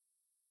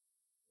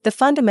The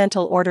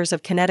Fundamental Orders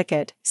of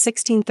Connecticut,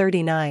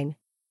 1639.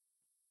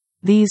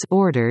 These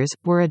orders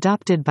were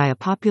adopted by a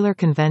popular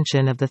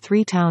convention of the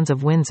three towns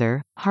of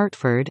Windsor,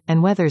 Hartford,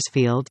 and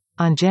Wethersfield,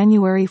 on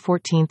January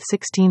 14,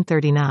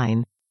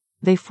 1639.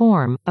 They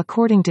form,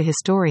 according to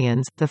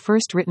historians, the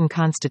first written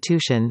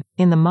constitution,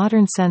 in the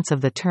modern sense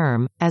of the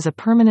term, as a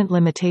permanent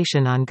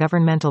limitation on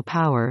governmental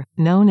power,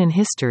 known in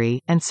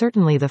history, and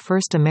certainly the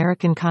first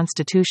American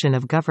constitution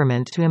of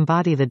government to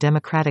embody the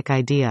democratic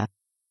idea.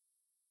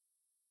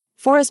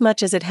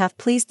 Forasmuch as it hath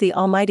pleased the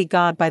Almighty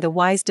God by the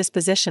wise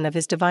disposition of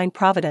his divine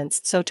providence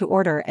so to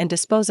order and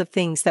dispose of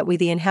things that we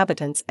the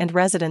inhabitants and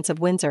residents of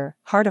Windsor,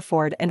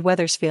 Hartford and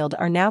Wethersfield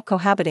are now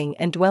cohabiting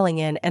and dwelling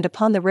in and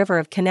upon the river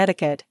of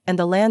Connecticut, and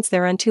the lands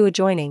thereunto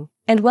adjoining,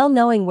 and well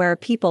knowing where a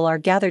people are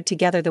gathered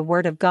together, the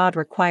word of God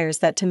requires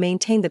that to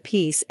maintain the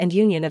peace and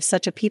union of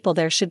such a people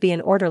there should be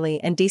an orderly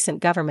and decent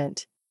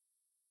government,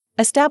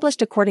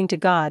 established according to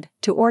God,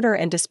 to order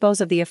and dispose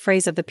of the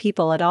affairs of the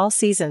people at all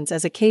seasons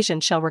as occasion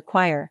shall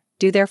require.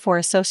 Do therefore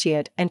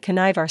associate and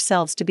connive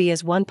ourselves to be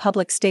as one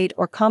public state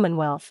or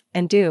commonwealth,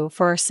 and do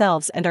for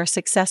ourselves and our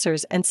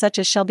successors and such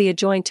as shall be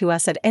adjoined to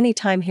us at any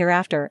time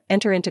hereafter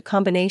enter into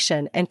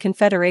combination and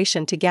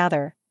confederation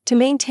together, to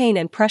maintain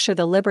and pressure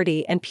the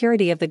liberty and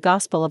purity of the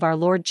gospel of our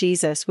Lord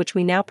Jesus which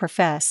we now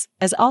profess,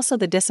 as also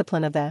the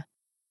discipline of the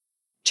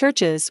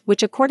churches,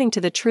 which according to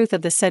the truth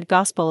of the said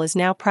gospel is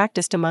now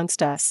practiced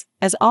amongst us,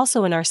 as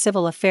also in our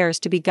civil affairs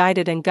to be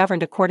guided and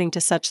governed according to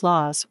such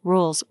laws,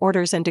 rules,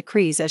 orders and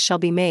decrees as shall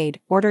be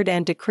made, ordered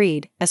and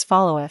decreed, as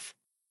followeth.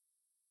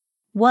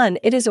 1.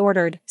 It is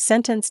ordered,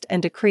 sentenced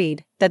and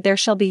decreed, that there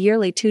shall be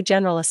yearly 2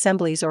 general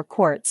assemblies or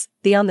courts,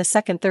 the on the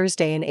 2nd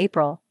Thursday in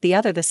April, the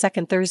other the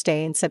 2nd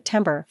Thursday in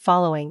September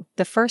following.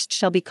 The first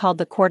shall be called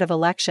the Court of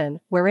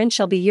Election, wherein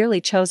shall be yearly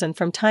chosen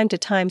from time to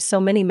time so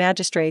many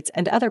magistrates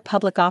and other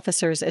public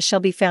officers as shall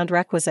be found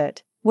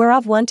requisite,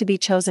 whereof one to be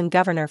chosen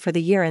governor for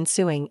the year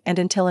ensuing and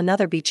until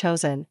another be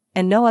chosen,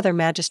 and no other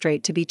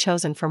magistrate to be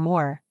chosen for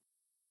more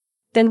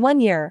than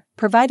 1 year,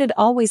 provided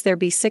always there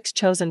be 6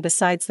 chosen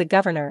besides the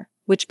governor,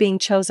 which being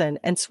chosen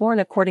and sworn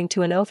according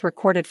to an oath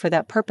recorded for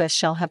that purpose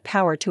shall have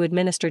power to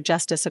administer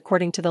justice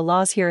according to the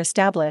laws here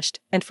established,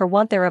 and for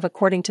want thereof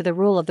according to the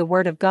rule of the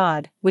word of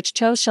God, which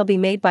chose shall be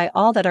made by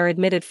all that are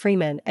admitted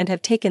freemen and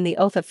have taken the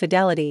oath of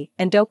fidelity,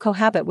 and do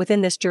cohabit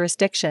within this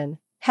jurisdiction,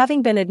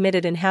 having been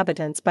admitted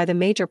inhabitants by the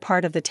major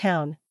part of the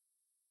town,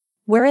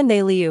 wherein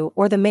they live,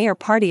 or the mayor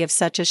party of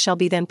such as shall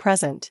be then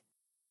present.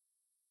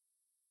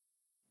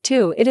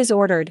 2. It is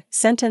ordered,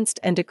 sentenced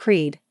and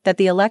decreed, that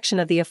the election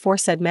of the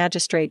aforesaid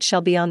magistrate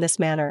shall be on this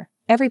manner.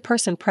 Every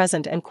person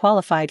present and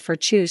qualified for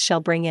choose shall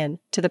bring in,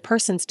 to the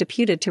persons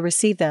deputed to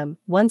receive them,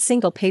 1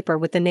 single paper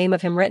with the name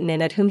of him written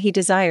in at whom he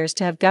desires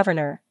to have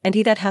governor, and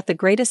he that hath the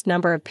greatest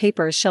number of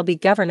papers shall be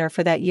governor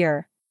for that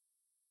year.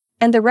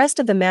 And the rest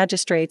of the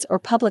magistrates or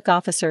public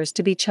officers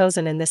to be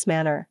chosen in this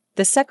manner.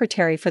 The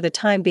secretary for the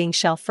time being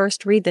shall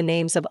first read the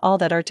names of all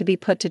that are to be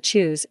put to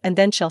choose and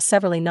then shall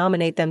severally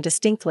nominate them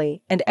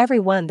distinctly, and every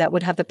one that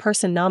would have the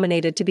person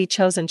nominated to be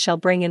chosen shall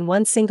bring in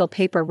 1 single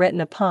paper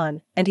written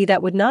upon, and he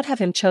that would not have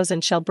him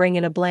chosen shall bring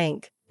in a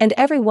blank, and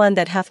every one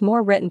that hath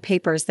more written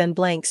papers than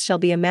blanks shall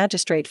be a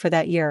magistrate for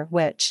that year,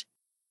 which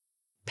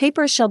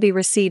papers shall be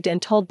received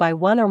and told by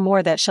 1 or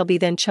more that shall be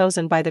then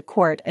chosen by the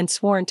court and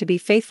sworn to be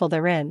faithful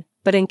therein.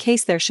 But in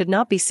case there should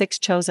not be 6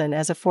 chosen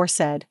as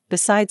aforesaid,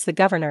 besides the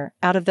governor,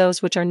 out of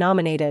those which are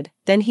nominated,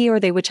 then he or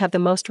they which have the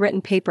most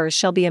written papers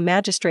shall be a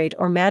magistrate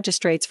or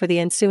magistrates for the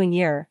ensuing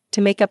year, to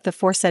make up the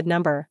foresaid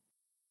number.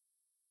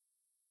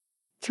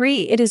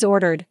 3. It is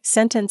ordered,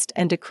 sentenced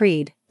and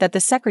decreed, that the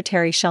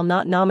secretary shall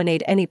not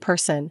nominate any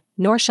person,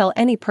 nor shall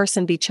any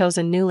person be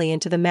chosen newly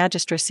into the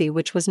magistracy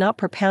which was not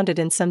propounded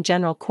in some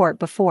general court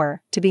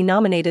before, to be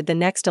nominated the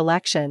next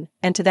election,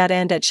 and to that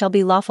end it shall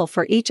be lawful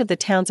for each of the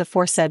towns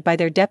aforesaid by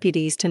their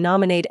deputies to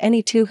nominate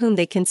any 2 whom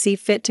they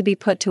conceive fit to be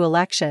put to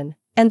election,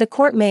 and the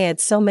court may add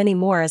so many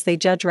more as they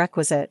judge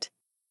requisite.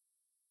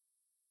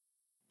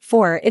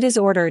 4. It is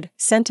ordered,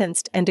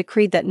 sentenced and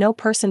decreed that no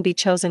person be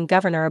chosen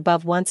governor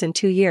above once in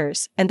 2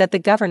 years, and that the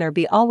governor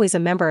be always a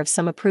member of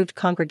some approved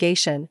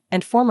congregation,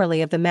 and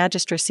formerly of the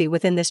magistracy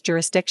within this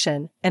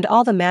jurisdiction, and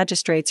all the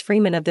magistrates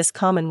freemen of this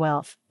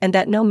commonwealth, and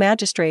that no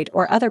magistrate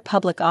or other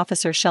public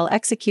officer shall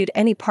execute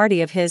any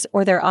party of his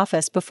or their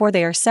office before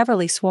they are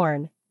severally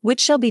sworn,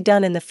 which shall be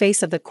done in the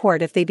face of the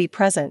court if they be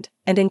present,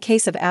 and in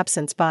case of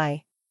absence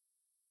by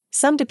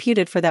some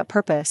deputed for that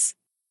purpose.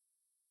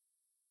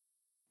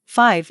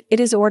 5. It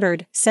is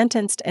ordered,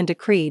 sentenced and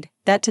decreed,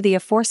 that to the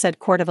aforesaid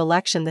Court of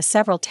Election the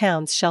several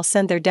towns shall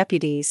send their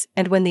deputies,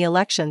 and when the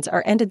elections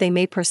are ended they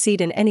may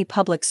proceed in any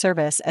public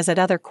service as at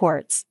other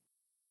courts.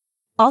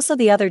 Also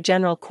the other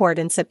general court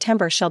in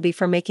September shall be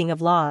for making of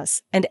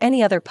laws, and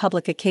any other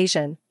public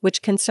occasion,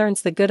 which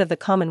concerns the good of the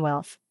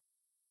Commonwealth.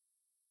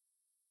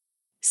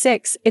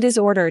 6. It is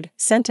ordered,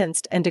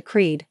 sentenced and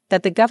decreed,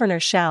 that the governor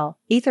shall,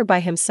 either by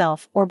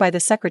himself or by the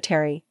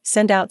secretary,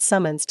 send out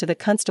summons to the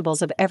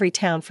constables of every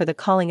town for the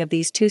calling of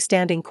these two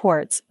standing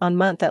courts on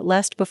month at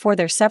least before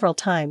their several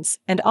times,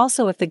 and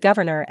also if the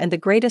governor and the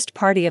greatest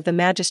party of the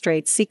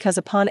magistrates see cause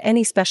upon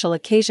any special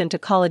occasion to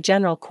call a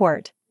general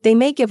court, they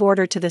may give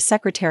order to the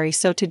secretary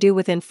so to do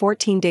within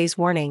 14 days'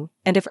 warning,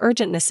 and if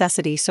urgent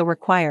necessity so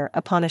require,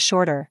 upon a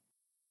shorter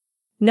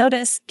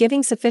notice,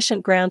 giving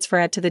sufficient grounds for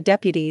it to the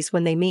deputies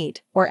when they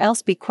meet, or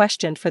else be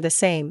questioned for the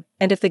same,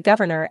 and if the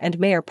governor and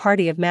mayor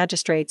party of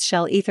magistrates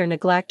shall either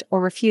neglect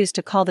or refuse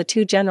to call the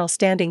two general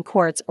standing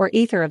courts or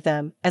either of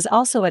them, as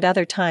also at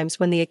other times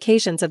when the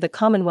occasions of the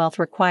Commonwealth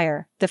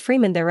require, the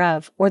freemen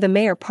thereof or the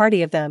mayor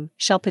party of them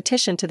shall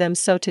petition to them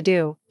so to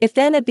do, if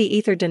then it be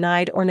either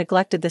denied or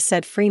neglected the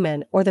said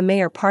freemen or the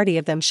mayor party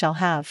of them shall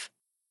have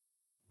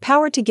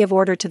power to give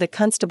order to the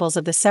constables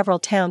of the several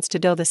towns to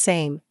do the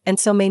same, and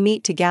so may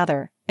meet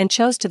together, and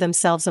chose to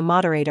themselves a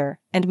moderator,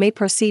 and may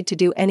proceed to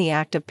do any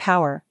act of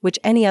power which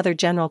any other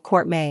general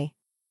court may.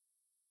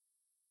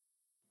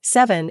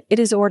 7. It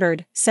is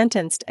ordered,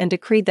 sentenced and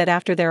decreed that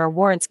after there are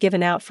warrants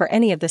given out for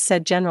any of the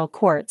said general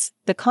courts,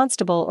 the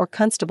constable or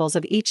constables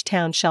of each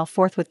town shall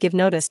forthwith give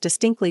notice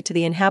distinctly to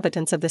the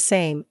inhabitants of the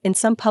same, in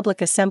some public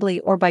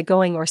assembly or by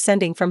going or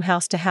sending from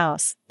house to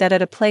house, that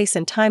at a place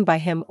and time by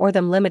him or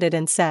them limited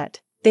and set,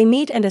 they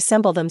meet and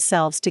assemble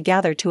themselves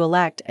together to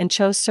elect and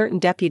chose certain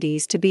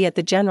deputies to be at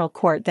the general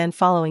court then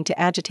following to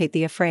agitate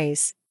the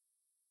affrays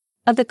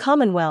of the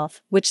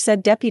Commonwealth, which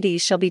said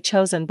deputies shall be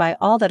chosen by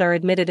all that are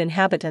admitted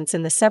inhabitants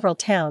in the several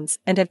towns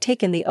and have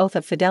taken the oath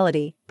of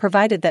fidelity,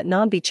 provided that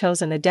none be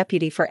chosen a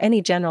deputy for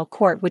any general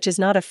court which is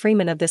not a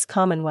freeman of this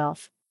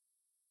Commonwealth.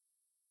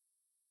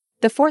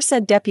 The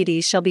foresaid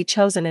deputies shall be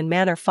chosen in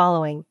manner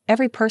following: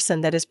 every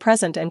person that is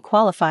present and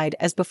qualified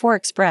as before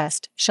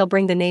expressed shall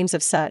bring the names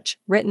of such,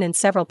 written in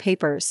several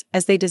papers,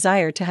 as they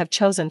desire to have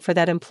chosen for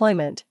that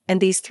employment,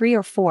 and these 3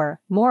 or 4,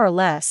 more or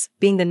less,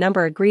 being the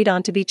number agreed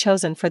on to be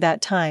chosen for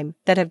that time,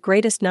 that have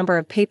greatest number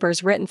of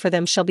papers written for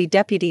them shall be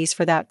deputies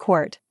for that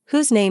court,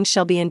 whose names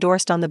shall be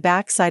endorsed on the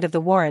back side of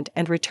the warrant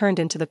and returned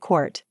into the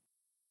court,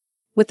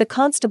 with the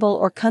constable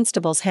or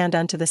constable's hand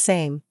unto the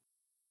same.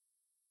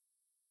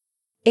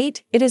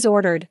 8. It is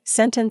ordered,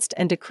 sentenced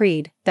and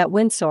decreed, that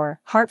Windsor,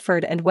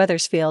 Hartford and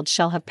Wethersfield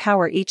shall have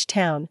power each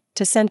town,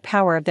 to send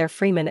power of their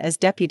freemen as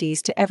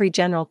deputies to every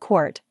general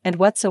court, and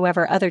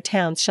whatsoever other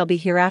towns shall be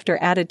hereafter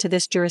added to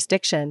this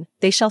jurisdiction,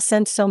 they shall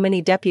send so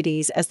many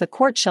deputies as the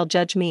court shall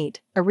judge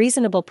meet, a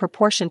reasonable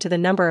proportion to the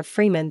number of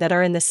freemen that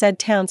are in the said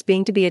towns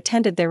being to be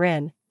attended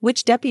therein,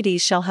 which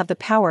deputies shall have the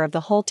power of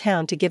the whole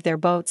town to give their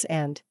votes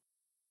and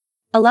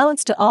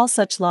allowance to all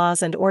such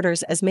laws and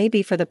orders as may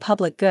be for the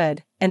public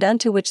good, and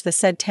unto which the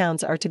said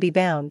towns are to be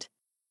bound.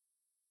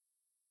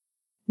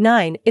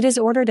 9. It is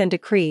ordered and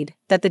decreed,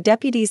 that the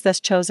deputies thus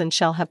chosen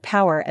shall have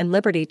power and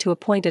liberty to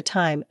appoint a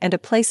time and a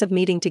place of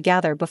meeting to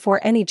gather before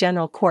any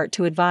general court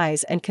to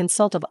advise and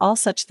consult of all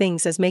such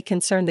things as may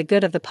concern the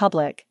good of the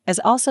public, as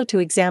also to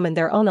examine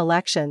their own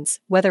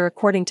elections, whether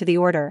according to the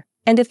order,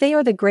 and if they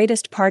or the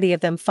greatest party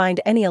of them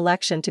find any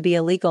election to be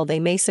illegal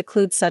they may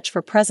seclude such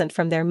for present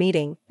from their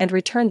meeting, and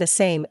return the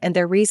same and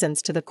their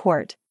reasons to the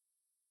court.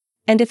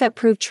 And if it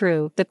prove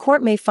true, the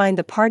court may find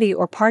the party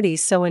or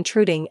parties so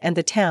intruding and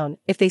the town,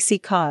 if they see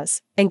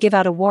cause, and give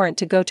out a warrant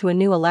to go to a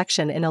new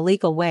election in a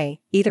legal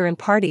way, either in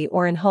party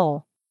or in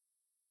whole.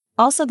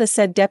 Also the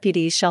said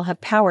deputies shall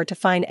have power to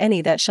fine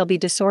any that shall be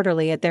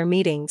disorderly at their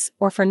meetings,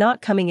 or for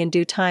not coming in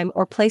due time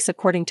or place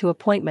according to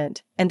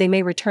appointment, and they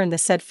may return the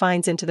said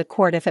fines into the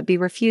court if it be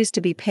refused to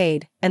be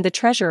paid, and the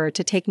treasurer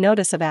to take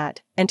notice of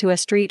it, and to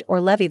estreat or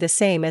levy the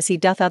same as he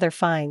doth other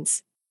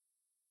fines.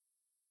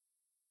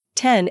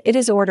 10. It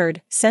is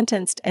ordered,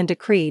 sentenced and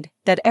decreed,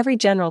 that every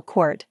general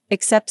court,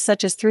 except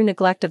such as through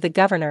neglect of the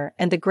governor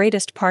and the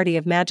greatest party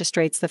of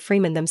magistrates the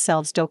freemen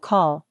themselves do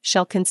call,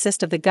 shall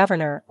consist of the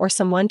governor or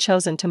some one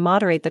chosen to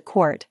moderate the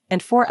court,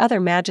 and 4 other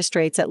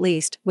magistrates at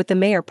least, with the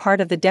mayor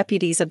part of the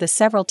deputies of the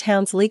several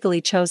towns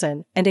legally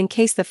chosen, and in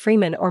case the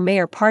freemen or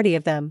mayor party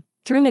of them,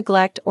 through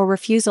neglect or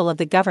refusal of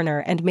the governor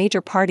and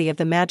major party of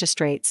the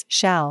magistrates,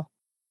 shall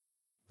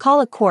call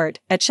a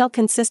court, it shall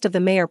consist of the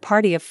mayor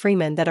party of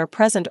freemen that are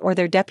present or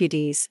their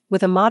deputies,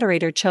 with a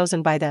moderator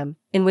chosen by them,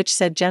 in which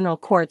said general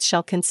courts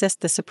shall consist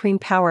the supreme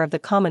power of the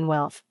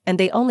Commonwealth, and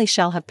they only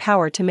shall have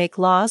power to make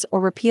laws or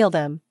repeal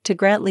them, to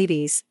grant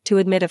levies, to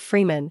admit of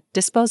freemen,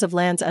 dispose of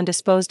lands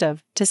undisposed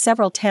of, to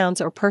several towns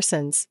or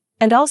persons,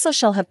 and also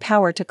shall have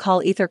power to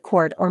call either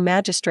court or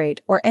magistrate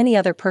or any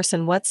other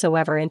person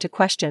whatsoever into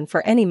question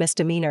for any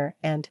misdemeanor,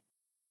 and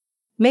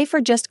may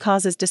for just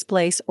causes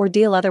displace or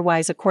deal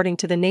otherwise according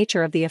to the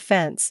nature of the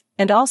offense,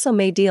 and also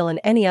may deal in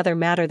any other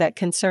matter that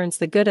concerns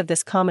the good of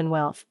this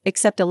Commonwealth,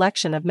 except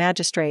election of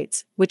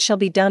magistrates, which shall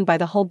be done by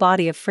the whole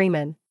body of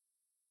freemen.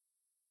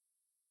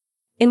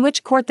 In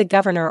which court the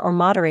governor or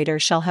moderator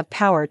shall have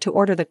power to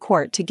order the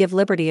court to give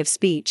liberty of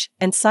speech,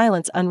 and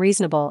silence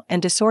unreasonable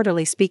and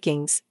disorderly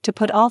speakings, to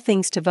put all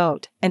things to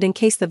vote, and in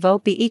case the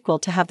vote be equal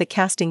to have the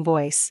casting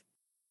voice.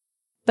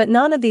 But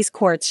none of these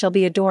courts shall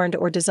be adorned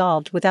or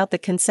dissolved without the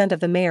consent of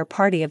the mayor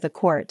party of the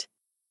court.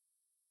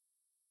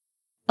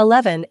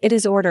 11. It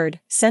is ordered,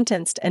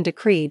 sentenced and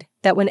decreed,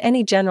 that when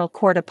any general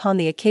court upon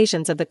the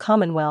occasions of the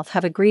Commonwealth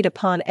have agreed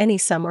upon any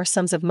sum or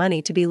sums of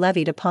money to be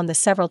levied upon the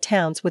several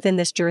towns within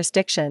this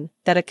jurisdiction,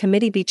 that a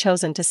committee be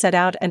chosen to set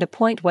out and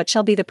appoint what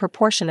shall be the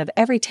proportion of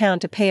every town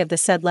to pay of the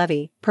said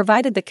levy,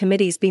 provided the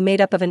committees be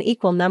made up of an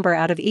equal number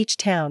out of each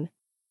town.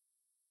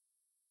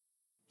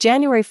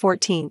 January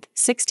 14,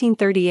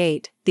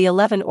 1638, the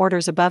 11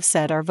 orders above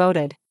said are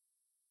voted.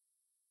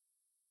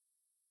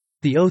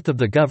 The oath of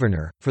the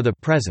governor, for the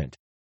present.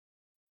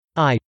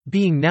 I,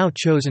 being now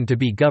chosen to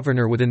be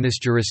governor within this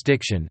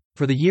jurisdiction,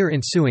 for the year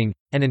ensuing,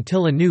 and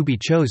until a new be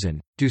chosen,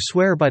 do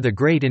swear by the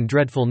great and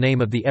dreadful name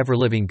of the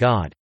ever-living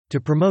God,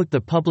 to promote the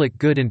public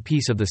good and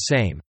peace of the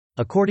same,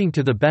 according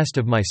to the best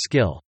of my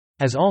skill,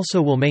 as also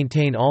will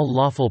maintain all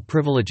lawful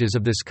privileges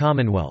of this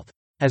Commonwealth,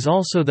 as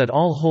also that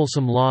all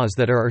wholesome laws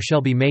that are or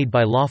shall be made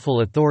by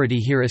lawful authority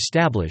here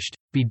established,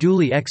 be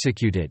duly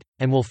executed,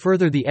 and will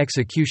further the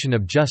execution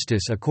of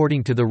justice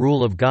according to the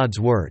rule of God's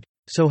word.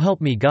 So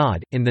help me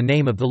God, in the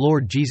name of the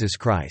Lord Jesus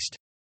Christ.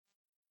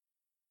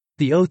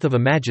 The oath of a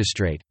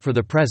magistrate, for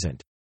the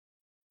present.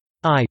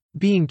 I,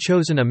 being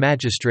chosen a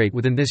magistrate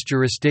within this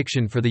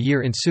jurisdiction for the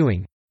year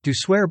ensuing, do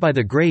swear by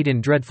the great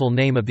and dreadful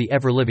name of the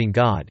ever-living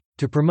God,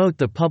 to promote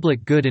the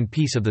public good and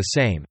peace of the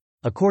same,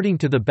 according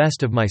to the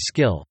best of my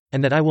skill,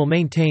 and that I will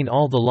maintain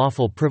all the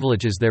lawful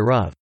privileges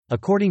thereof,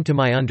 according to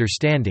my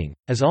understanding,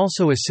 as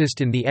also assist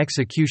in the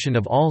execution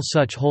of all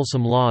such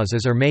wholesome laws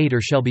as are made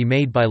or shall be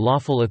made by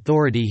lawful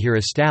authority here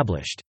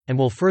established, and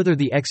will further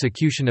the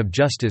execution of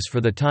justice for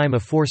the time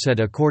aforesaid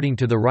according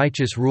to the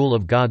righteous rule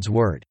of God's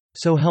word.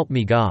 So help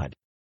me God.